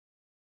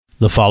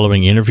The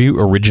following interview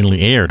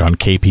originally aired on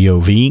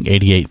KPOV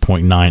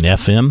 88.9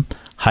 FM,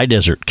 High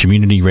Desert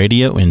Community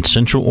Radio in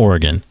Central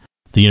Oregon.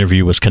 The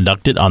interview was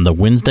conducted on the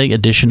Wednesday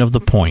edition of The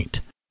Point,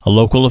 a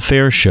local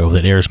affairs show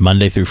that airs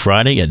Monday through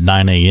Friday at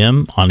 9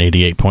 a.m. on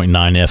 88.9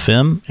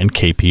 FM and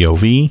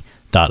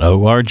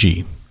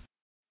KPOV.org.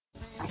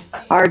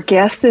 Our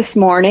guest this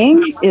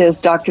morning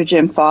is Dr.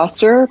 Jim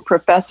Foster,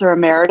 Professor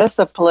Emeritus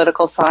of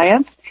Political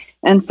Science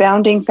and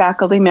founding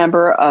faculty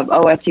member of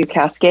OSU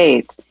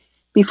Cascades.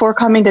 Before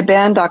coming to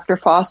Bend, Dr.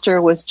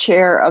 Foster was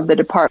chair of the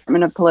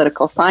Department of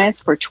Political Science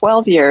for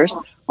 12 years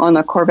on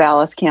the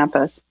Corvallis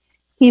campus.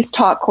 He's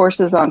taught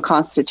courses on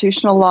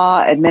constitutional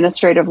law,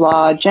 administrative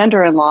law,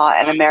 gender and law,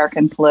 and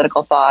American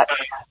political thought.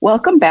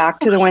 Welcome back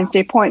to the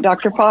Wednesday Point,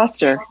 Dr.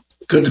 Foster.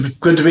 Good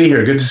to be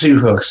here. Good to see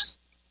you folks.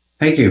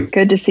 Thank you.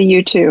 Good to see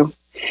you too.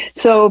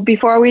 So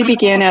before we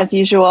begin, as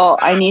usual,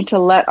 I need to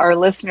let our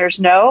listeners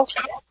know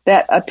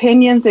that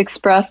opinions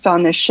expressed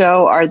on this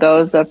show are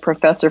those of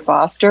Professor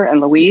Foster and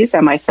Louise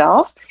and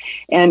myself,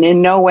 and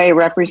in no way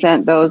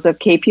represent those of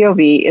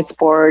KPOV, its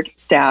board,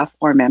 staff,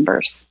 or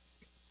members.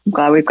 I'm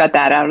glad we've got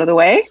that out of the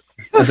way.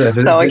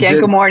 So again,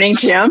 good morning,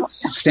 Jim.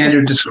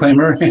 Standard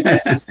disclaimer.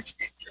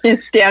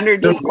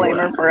 Standard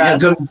disclaimer for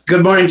us.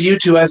 Good morning to you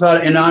two. I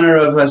thought in honor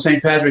of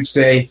St. Patrick's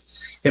Day,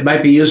 it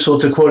might be useful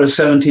to quote a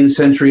 17th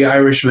century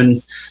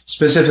Irishman,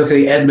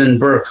 specifically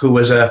Edmund Burke, who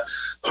was a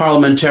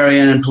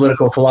parliamentarian and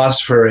political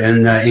philosopher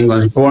in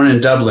England, born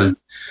in Dublin.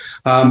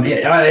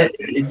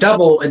 It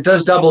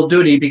does double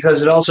duty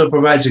because it also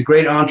provides a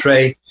great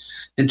entree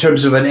in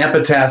terms of an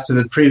epitaph to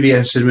the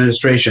previous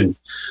administration.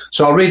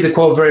 So I'll read the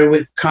quote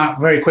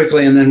very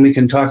quickly, and then we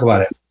can talk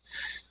about it.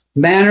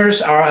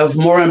 Manners are of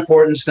more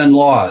importance than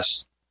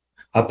laws.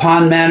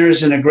 Upon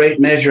manners, in a great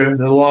measure,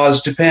 the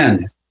laws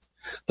depend.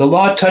 The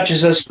law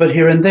touches us but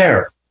here and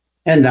there,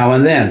 and now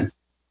and then.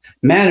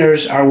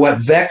 Manners are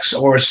what vex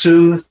or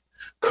soothe,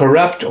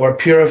 corrupt or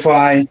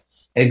purify,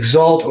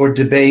 exalt or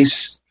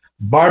debase,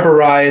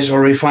 barbarize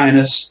or refine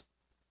us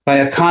by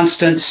a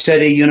constant,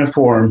 steady,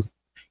 uniform,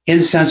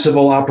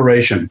 insensible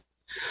operation,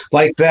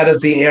 like that of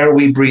the air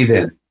we breathe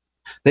in.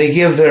 They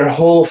give their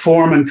whole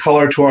form and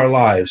color to our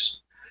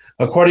lives.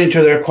 According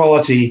to their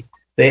quality,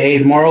 they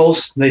aid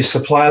morals, they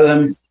supply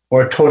them,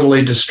 or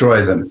totally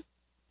destroy them.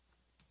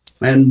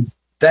 And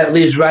that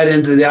leads right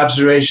into the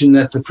observation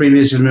that the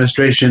previous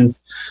administration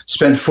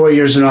spent 4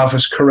 years in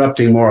office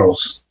corrupting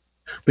morals.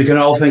 We can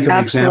all think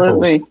of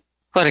examples.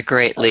 What a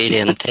great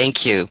lead-in.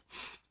 Thank you.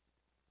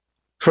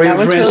 That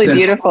was really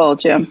beautiful,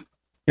 Jim.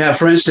 Yeah,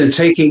 for instance,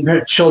 taking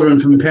children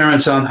from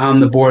parents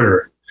on the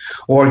border,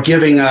 or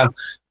giving a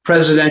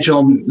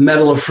Presidential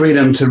Medal of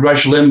Freedom to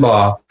Rush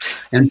Limbaugh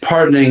and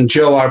pardoning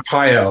Joe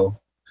Arpaio,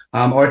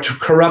 or to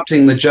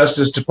corrupting the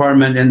Justice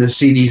Department and the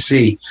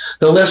CDC.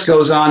 The list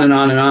goes on and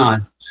on and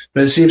on.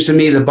 But it seems to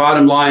me the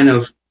bottom line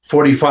of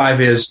 45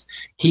 is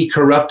he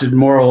corrupted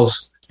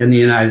morals in the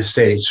United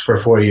States for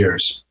 4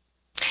 years.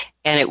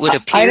 And it would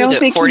appear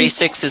that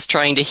 46 is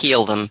trying to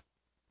heal them.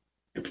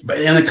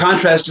 And the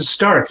contrast is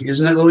stark,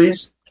 isn't it,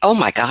 Louise? Oh,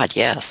 my God,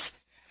 yes.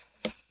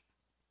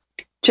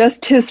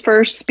 Just his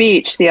first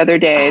speech the other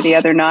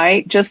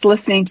night, just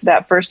listening to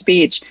that first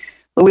speech,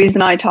 Louise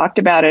and I talked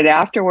about it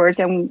afterwards,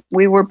 and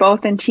we were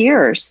both in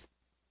tears.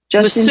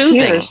 Just in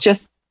soothing.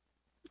 Tears.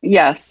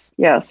 Yes.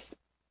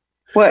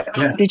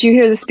 Did you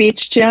hear the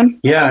speech, Jim?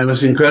 Yeah, it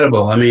was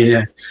incredible. I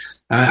mean,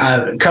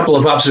 a couple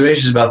of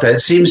observations about that.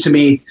 It seems to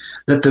me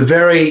that the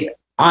very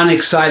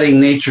unexciting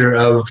nature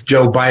of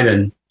Joe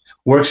Biden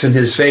works in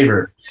his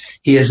favor.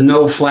 He has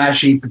no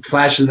flash in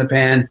the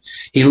pan.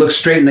 He looks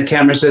straight in the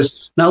camera and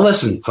says, now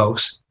listen,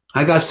 folks,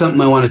 I got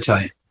something I want to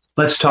tell you.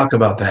 Let's talk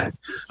about that.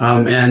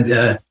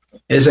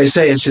 As I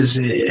say, it's just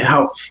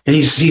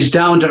he's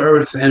down to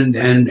earth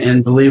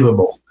and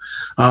believable.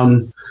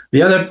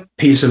 The other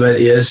piece of it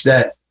is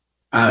that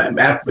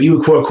you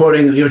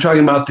were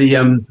talking about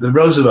the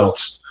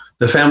Roosevelts,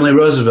 the family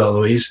Roosevelt,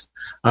 Louise.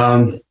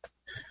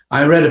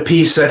 I read a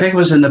piece, I think it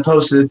was in the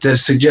Post, that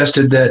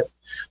suggested that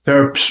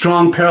there are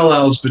strong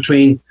parallels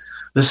between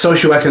the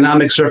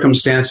socioeconomic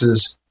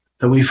circumstances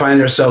that we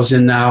find ourselves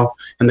in now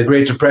and the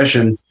Great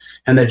Depression,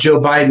 and that Joe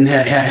Biden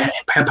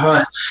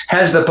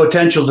has the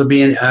potential to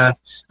be a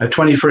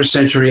 21st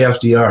century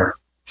FDR.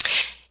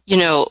 You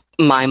know,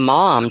 my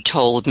mom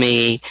told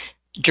me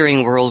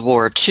during World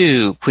War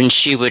II, when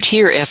she would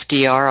hear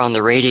FDR on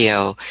the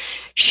radio,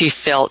 she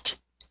felt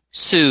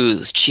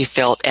soothed, she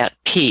felt at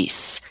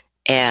peace.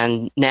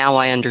 And now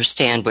I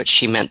understand what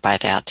she meant by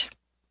that.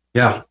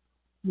 Yeah.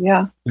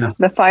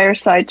 The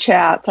fireside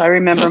chats. I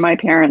remember my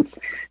parents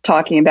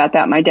talking about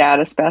that, my dad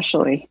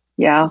especially.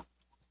 Yeah,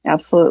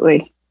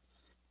 absolutely.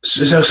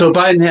 So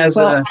Biden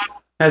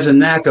has a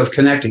knack of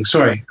connecting.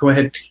 Sorry, go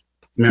ahead,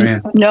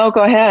 Marianne. No,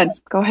 go ahead.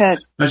 I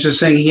was just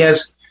saying he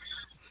has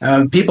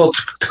people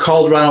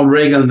called Ronald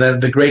Reagan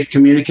the great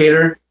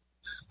communicator.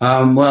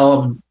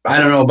 Well, I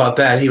don't know about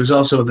that. He was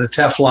also the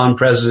Teflon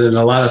president in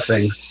a lot of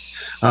things.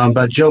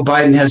 But Joe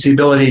Biden has the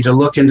ability to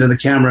look into the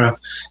camera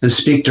and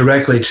speak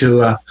directly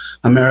to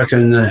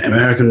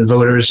American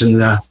voters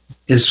and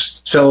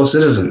his fellow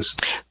citizens.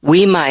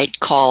 We might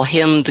call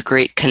him the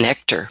great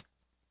connector.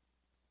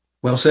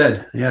 Well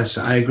said. Yes,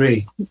 I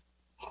agree.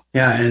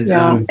 Yeah,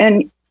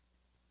 and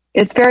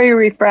it's very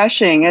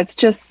refreshing. It's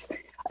just,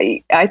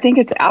 I think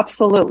it's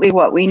absolutely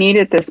what we need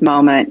at this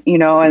moment,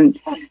 and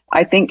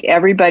I think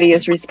everybody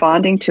is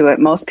responding to it.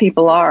 Most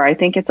people are. I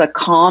think it's a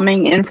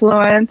calming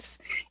influence,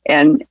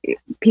 and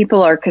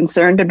people are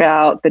concerned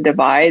about the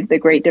divide, the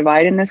great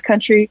divide in this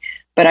country.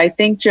 But I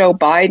think Joe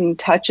Biden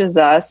touches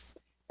us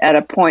at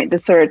a point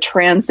that sort of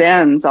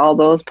transcends all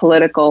those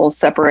political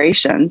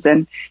separations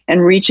and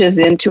reaches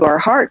into our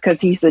heart, because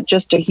he's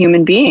just a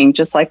human being,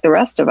 just like the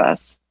rest of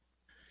us.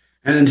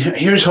 And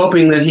here's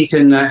hoping that he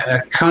can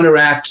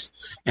counteract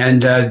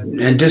and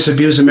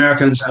disabuse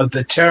Americans of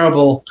the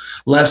terrible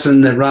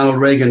lesson that Ronald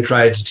Reagan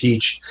tried to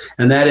teach,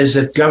 and that is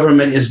that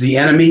government is the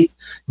enemy,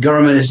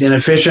 government is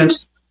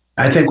inefficient.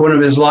 I think one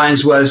of his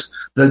lines was,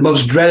 the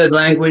most dreaded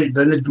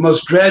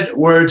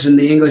words in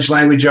the English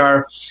language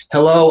are,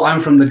 "Hello, I'm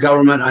from the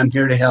government, I'm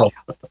here to help."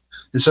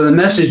 And so the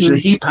message that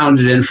he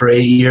pounded in for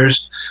 8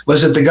 years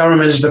was that the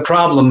government is the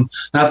problem,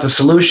 not the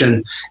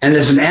solution. And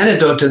as an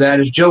antidote to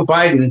that is Joe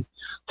Biden,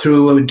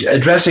 through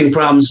addressing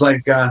problems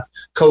like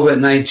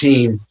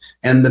COVID-19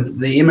 and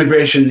the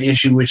immigration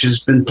issue, which has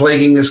been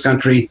plaguing this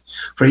country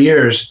for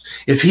years.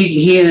 If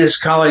he and his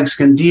colleagues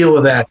can deal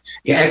with that,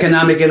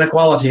 economic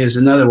inequality is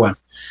another one.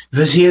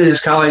 If he and his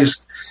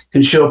colleagues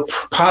can show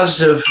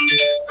positive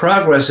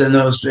progress in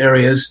those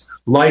areas,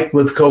 like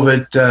with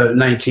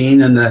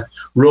COVID-19 and the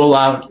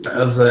rollout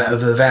of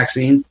the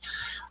vaccine,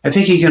 I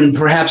think he can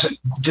perhaps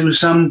do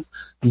some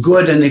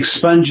good in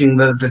expunging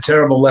the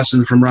terrible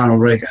lesson from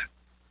Ronald Reagan.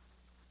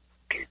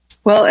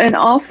 Well, and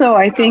also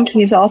I think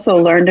he's also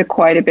learned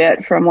quite a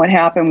bit from what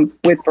happened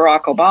with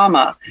Barack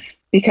Obama,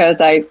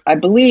 because I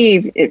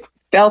believe it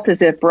felt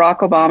as if Barack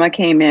Obama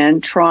came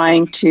in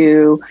trying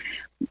to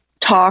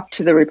talk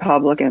to the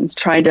Republicans,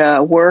 trying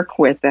to work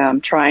with them,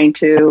 trying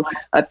to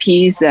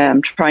appease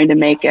them, trying to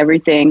make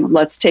everything,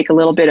 let's take a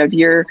little bit of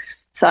your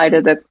side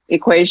of the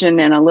equation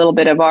and a little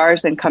bit of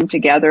ours and come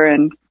together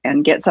and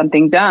get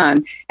something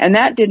done. And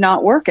that did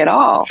not work at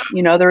all.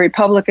 The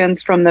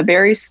Republicans from the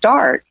very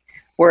start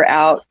were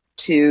out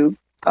to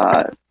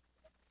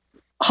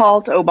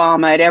halt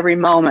Obama at every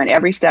moment,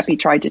 every step he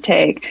tried to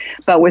take.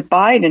 But with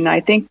Biden, I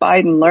think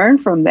Biden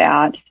learned from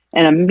that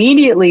and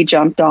immediately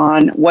jumped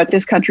on what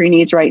this country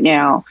needs right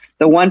now,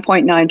 the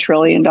 $1.9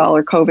 trillion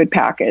COVID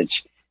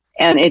package.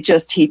 And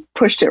he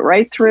pushed it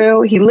right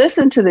through. He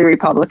listened to the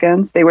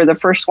Republicans. They were the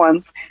first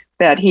ones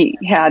that he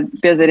had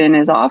visit in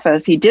his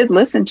office. He did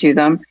listen to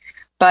them,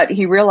 but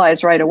he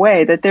realized right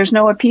away that there's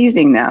no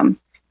appeasing them,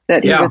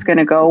 that he was going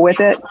to go with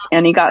it,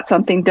 and he got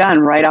something done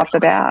right off the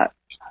bat.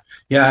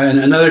 Yeah, and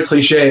another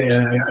cliche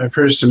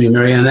occurs to me,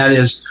 Mary, and that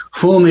is,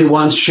 fool me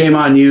once, shame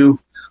on you.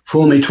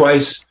 Fool me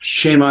twice,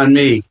 shame on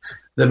me.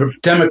 The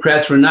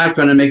Democrats were not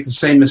going to make the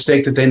same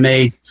mistake that they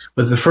made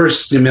with the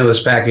first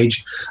stimulus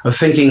package of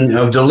thinking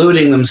of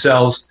deluding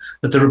themselves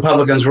that the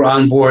Republicans were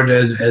on board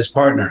as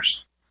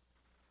partners.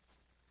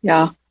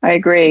 Yeah, I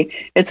agree.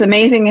 It's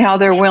amazing how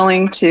they're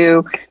willing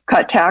to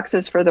cut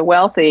taxes for the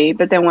wealthy,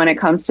 but then when it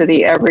comes to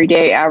the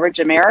everyday average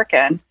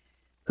American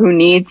who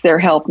needs their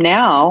help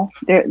now,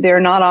 they're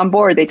not on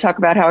board. They talk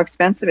about how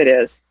expensive it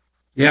is.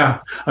 Yeah.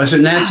 So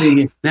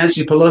Nancy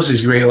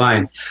Pelosi's great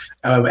line,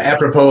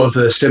 apropos of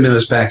the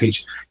stimulus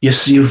package.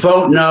 You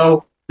vote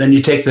no, then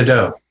you take the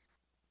dough.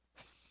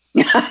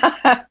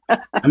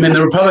 I mean,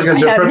 the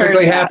Republicans are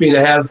perfectly happy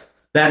to have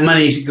that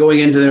money going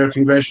into their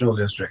congressional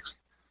districts.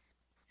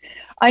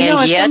 I know,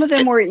 and some of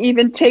them were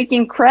even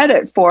taking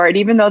credit for it,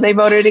 even though they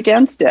voted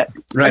against it.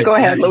 Right. Go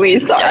ahead,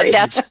 Louise. Sorry.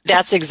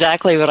 That's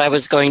exactly what I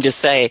was going to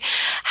say.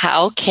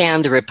 How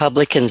can the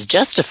Republicans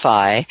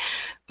justify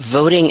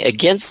voting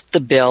against the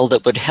bill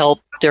that would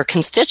help their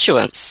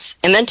constituents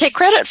and then take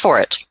credit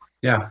for it?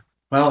 Yeah.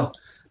 Well,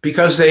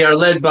 because they are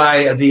led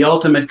by the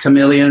ultimate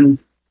chameleon,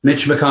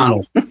 Mitch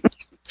McConnell.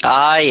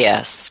 Ah,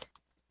 yes.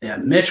 Yeah,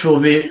 Mitch will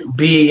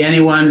be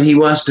anyone he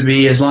wants to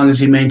be as long as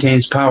he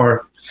maintains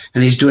power.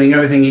 And he's doing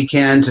everything he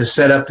can to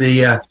set up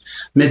the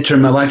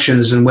midterm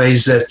elections in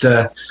ways that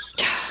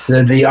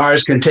the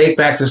R's can take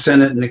back the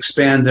Senate and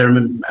expand their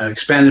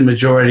expanded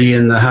majority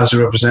in the House of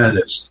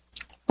Representatives.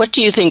 What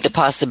do you think the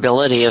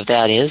possibility of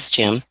that is,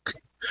 Jim?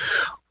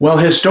 Well,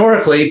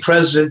 historically,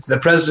 the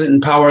president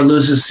in power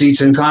loses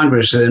seats in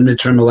Congress in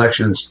midterm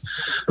elections.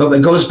 But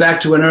it goes back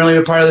to an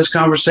earlier part of this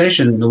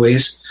conversation,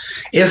 Louise.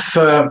 If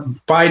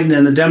Biden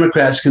and the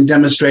Democrats can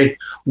demonstrate,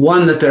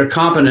 one, that they're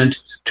competent,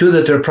 two,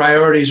 that their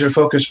priorities are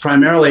focused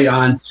primarily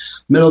on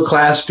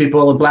middle-class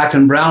people, black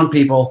and brown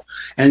people,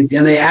 and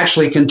they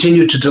actually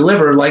continue to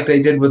deliver like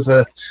they did with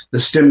the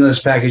stimulus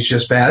package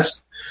just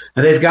passed,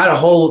 and they've got a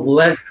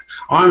whole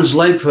arm's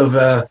length of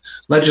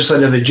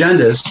legislative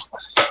agendas,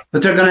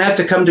 but they're going to have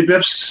to come to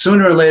grips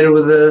sooner or later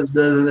with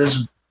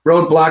this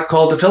roadblock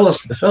called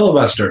the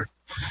filibuster.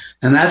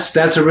 And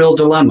that's a real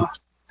dilemma.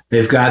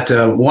 They've got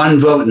one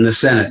vote in the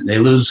Senate. They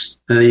lose,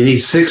 and they need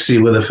 60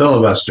 with a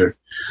filibuster.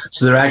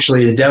 So they're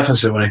actually in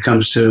deficit when it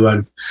comes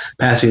to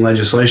passing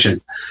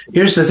legislation.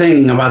 Here's the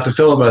thing about the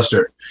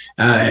filibuster.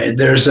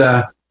 There's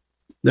a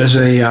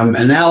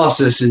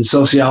analysis in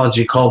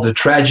sociology called the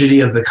tragedy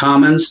of the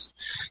commons.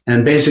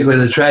 And basically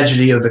the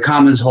tragedy of the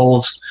commons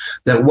holds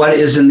that what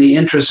is in the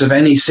interest of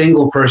any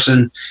single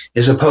person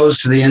is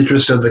opposed to the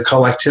interest of the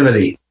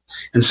collectivity.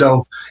 And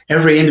so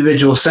every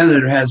individual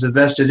senator has a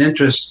vested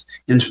interest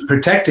in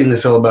protecting the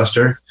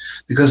filibuster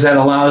because that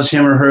allows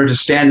him or her to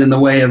stand in the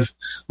way of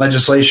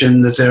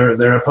legislation that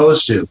they're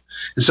opposed to.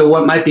 And so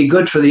what might be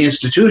good for the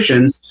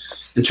institution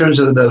in terms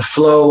of the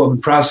flow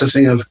of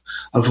processing of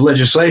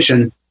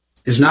legislation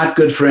is not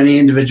good for any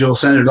individual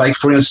senator. Like,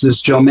 for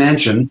instance, Joe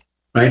Manchin,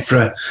 right,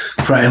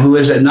 who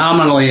is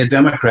nominally a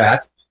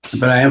Democrat,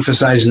 but I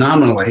emphasize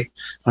nominally.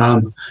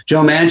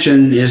 Joe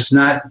Manchin is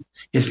not.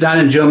 It's not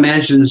in Joe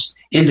Manchin's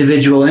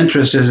individual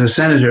interest as a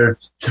senator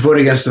to vote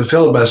against the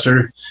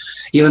filibuster,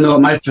 even though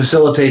it might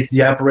facilitate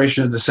the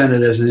operation of the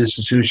Senate as an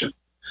institution.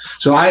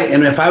 So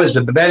if I was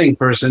the betting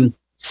person,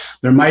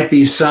 there might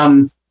be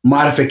some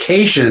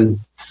modification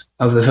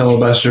of the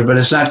filibuster, but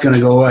it's not going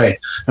to go away.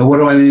 Now, what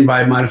do I mean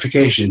by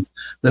modification?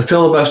 The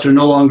filibuster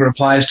no longer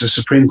applies to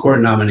Supreme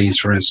Court nominees,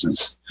 for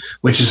instance,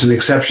 which is an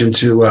exception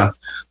to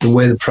the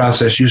way the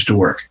process used to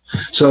work.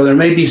 So there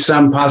may be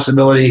some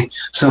possibility,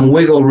 some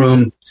wiggle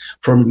room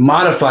for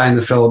modifying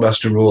the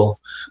filibuster rule,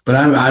 but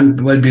I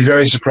would be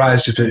very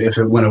surprised if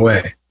it went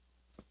away.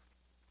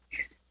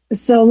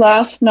 So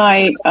last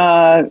night,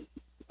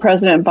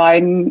 President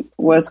Biden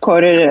was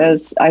quoted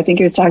as, I think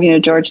he was talking to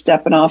George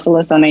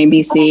Stephanopoulos on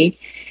ABC,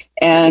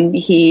 and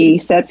he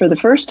said for the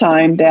first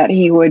time that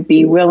he would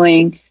be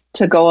willing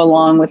to go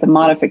along with a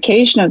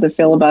modification of the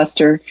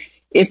filibuster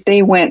if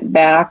they went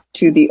back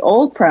to the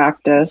old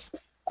practice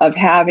of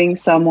having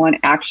someone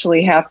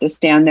actually have to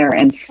stand there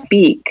and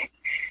speak,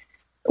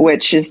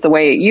 which is the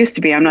way it used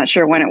to be. I'm not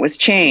sure when it was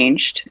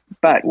changed,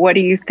 but what do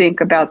you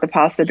think about the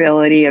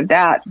possibility of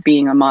that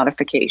being a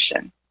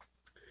modification?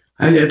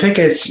 I think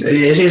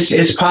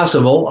it's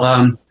possible.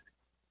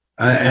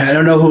 I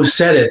don't know who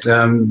said it,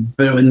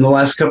 but in the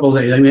last couple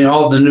of days, I mean,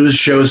 all the news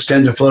shows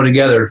tend to flow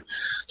together.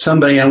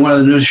 Somebody on one of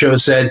the news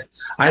shows said,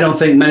 I don't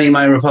think many of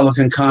my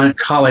Republican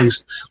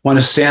colleagues want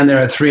to stand there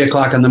at 3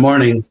 o'clock in the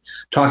morning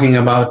talking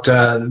about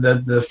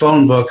the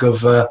phone book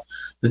of the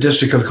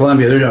District of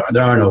Columbia.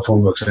 There are no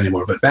phone books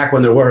anymore, but back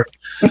when there were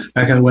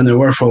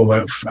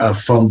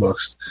phone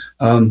books.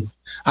 I'm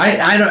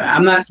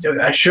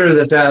not sure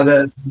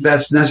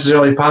that's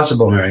necessarily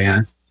possible,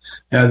 Marianne.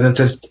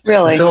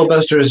 Really? The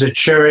filibuster is a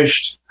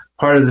cherished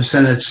part of the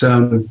Senate's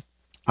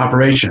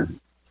operation.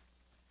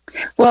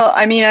 Well,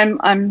 I mean,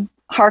 I'm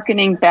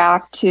hearkening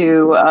back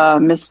to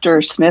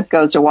Mr. Smith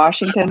Goes to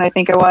Washington, I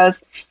think it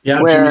was,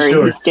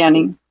 where he's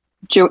standing,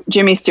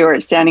 Jimmy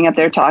Stewart standing up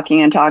there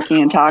talking and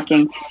talking and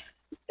talking.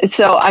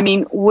 So, I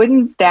mean,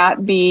 wouldn't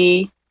that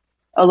be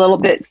a little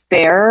bit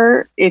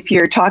fair if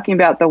you're talking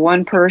about the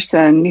one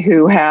person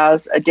who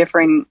has a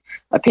differing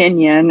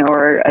opinion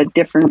or a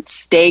different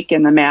stake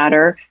in the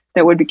matter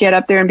that would get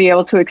up there and be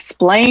able to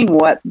explain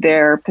what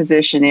their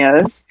position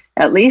is?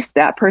 At least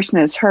that person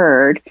is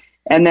heard.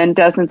 And then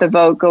doesn't the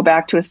vote go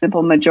back to a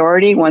simple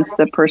majority once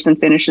the person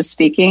finishes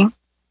speaking?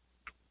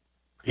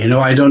 You know,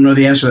 I don't know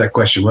the answer to that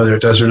question, whether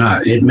it does or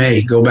not. It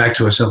may go back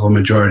to a simple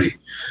majority.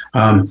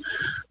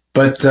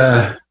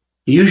 But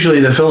usually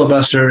the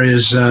filibuster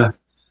is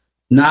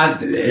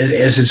not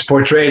as it's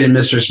portrayed in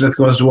Mr. Smith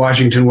Goes to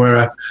Washington,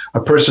 where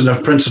a person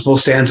of principle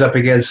stands up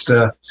against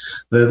the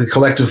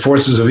collective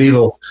forces of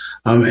evil,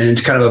 and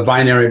it's kind of a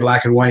binary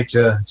black and white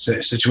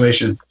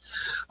situation.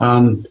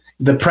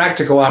 The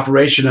practical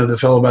operation of the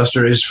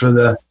filibuster is for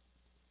the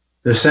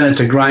Senate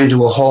to grind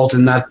to a halt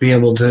and not be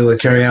able to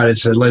carry out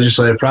its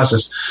legislative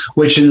process,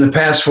 which in the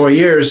past 4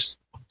 years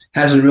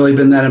hasn't really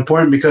been that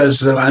important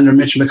because under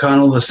Mitch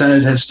McConnell, the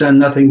Senate has done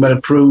nothing but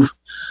approve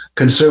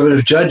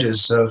conservative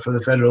judges for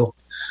the federal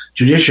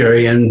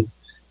judiciary. And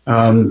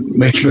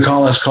Mitch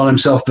McConnell has called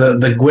himself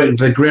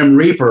the Grim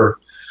Reaper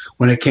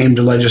when it came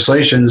to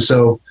legislation.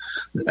 So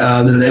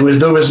there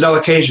was no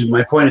occasion.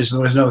 My point is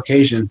there was no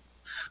occasion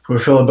for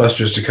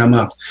filibusters to come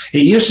up.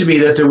 It used to be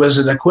that there was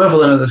an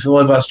equivalent of the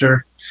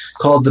filibuster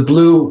called the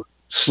blue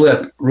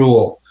slip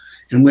rule,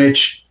 in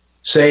which,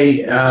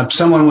 say,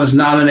 someone was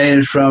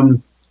nominated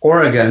from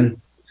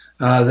Oregon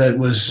that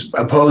was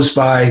opposed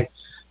by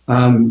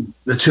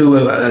the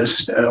two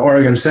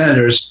Oregon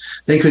senators.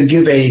 They could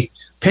give a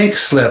pink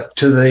slip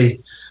to the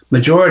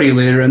majority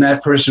leader, and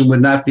that person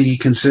would not be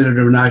considered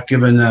or not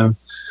given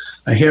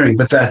a hearing.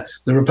 But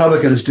the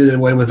Republicans did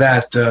away with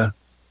that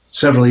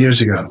several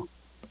years ago.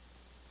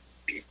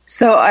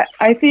 So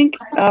I think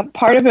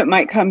part of it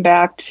might come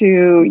back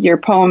to your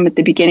poem at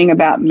the beginning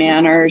about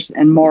manners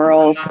and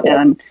morals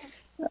and,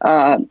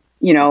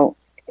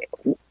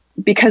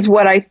 because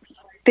what I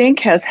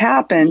think has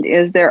happened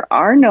is there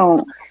are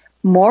no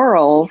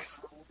morals.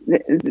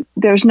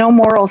 There's no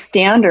moral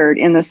standard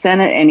in the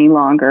Senate any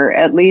longer.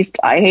 At least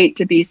I hate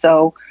to be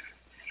so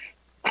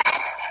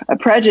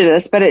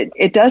prejudiced, but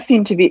it does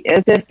seem to be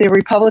as if the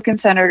Republican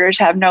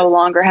senators no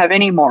longer have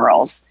any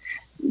morals.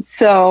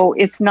 So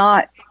it's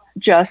not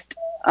just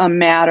a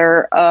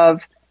matter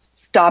of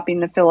stopping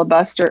the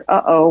filibuster.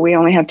 We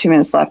only have 2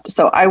 minutes left,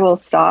 so I will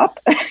stop.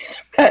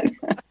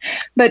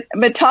 but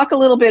talk a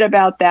little bit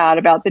about that,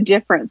 about the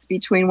difference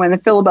between when the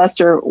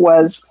filibuster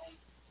was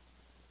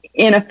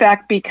in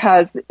effect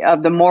because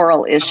of the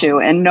moral issue,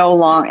 and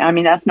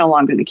that's no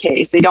longer the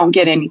case. They don't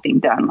get anything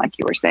done, like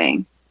you were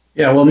saying.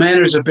 Yeah, well,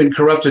 manners have been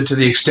corrupted to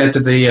the extent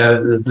that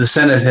the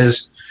Senate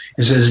is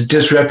a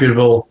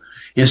disreputable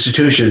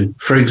institution.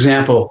 For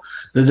example,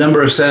 the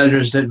number of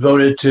senators that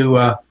voted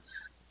to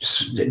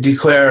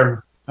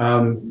declare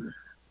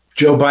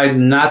Joe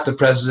Biden not the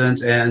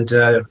president, and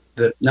the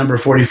number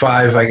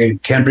 45, I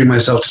can't bring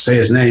myself to say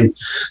his name,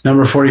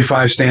 number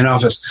 45 stay in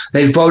office.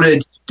 They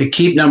voted to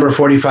keep number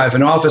 45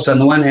 in office on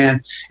the one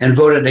hand and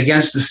voted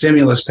against the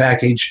stimulus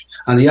package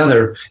on the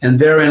other. And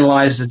therein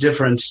lies the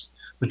difference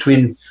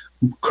between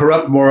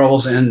corrupt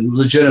morals and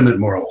legitimate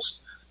morals.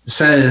 The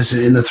Senate is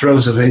in the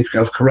throes of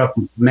corrupt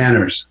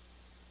manners.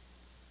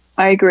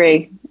 I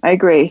agree.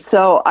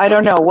 So I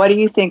don't know. What do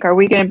you think? Are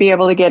we going to be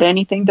able to get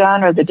anything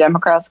done? Or are the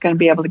Democrats going to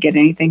be able to get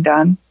anything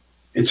done?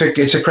 It's a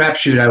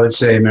crapshoot, I would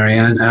say,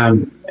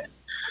 Marianne.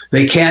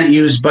 They can't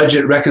use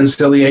budget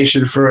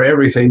reconciliation for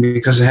everything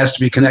because it has to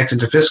be connected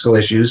to fiscal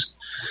issues.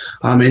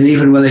 And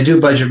even when they do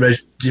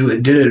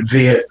did it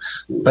via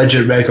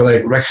budget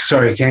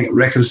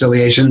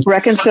reconciliation.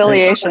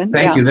 Reconciliation.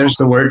 Thank you. There's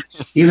the word.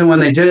 Even when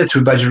they did it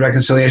through budget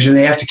reconciliation,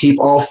 they have to keep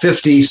all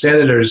 50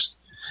 senators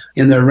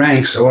in their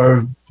ranks,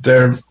 or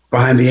they're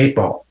behind the 8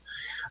 ball.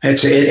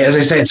 As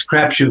I say, it's a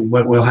crapshoot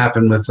what will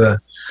happen with the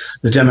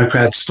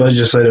Democrats'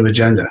 legislative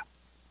agenda.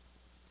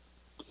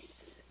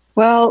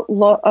 Well,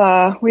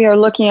 we are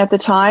looking at the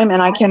time,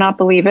 and I cannot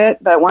believe it.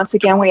 But once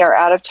again, we are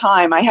out of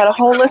time. I had a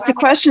whole list of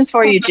questions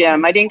for you,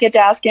 Jim. I didn't get to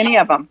ask any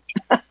of them.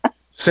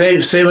 Save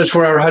it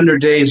for our 100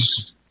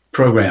 days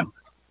program.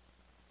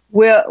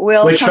 We'll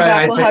come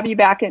back. We'll have you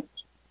back in.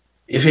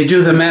 If you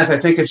do the math, I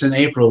think it's in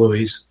April,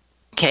 Louise.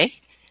 Okay.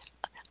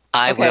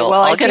 I will.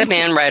 Well, I'll get a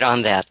man right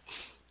on that.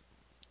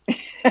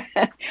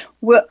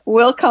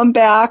 We'll come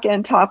back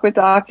and talk with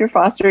Dr.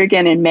 Foster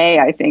again in May,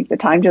 I think. The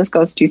time just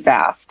goes too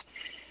fast.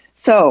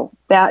 So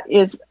that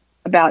is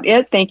about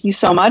it. Thank you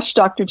so much,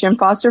 Dr. Jim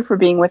Foster, for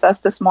being with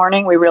us this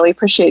morning. We really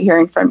appreciate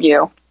hearing from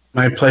you.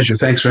 My pleasure.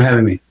 Thanks for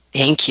having me.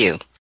 Thank you.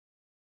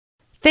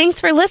 Thanks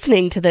for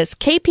listening to this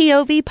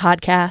KPOV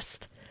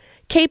podcast.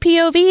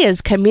 KPOV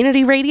is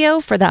community radio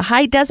for the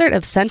high desert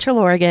of Central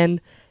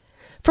Oregon.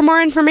 For more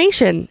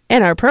information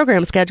and our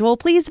program schedule,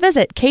 please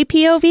visit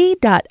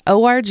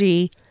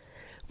kpov.org.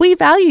 We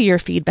value your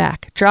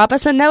feedback. Drop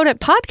us a note at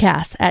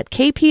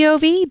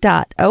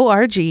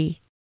podcasts@kpov.org.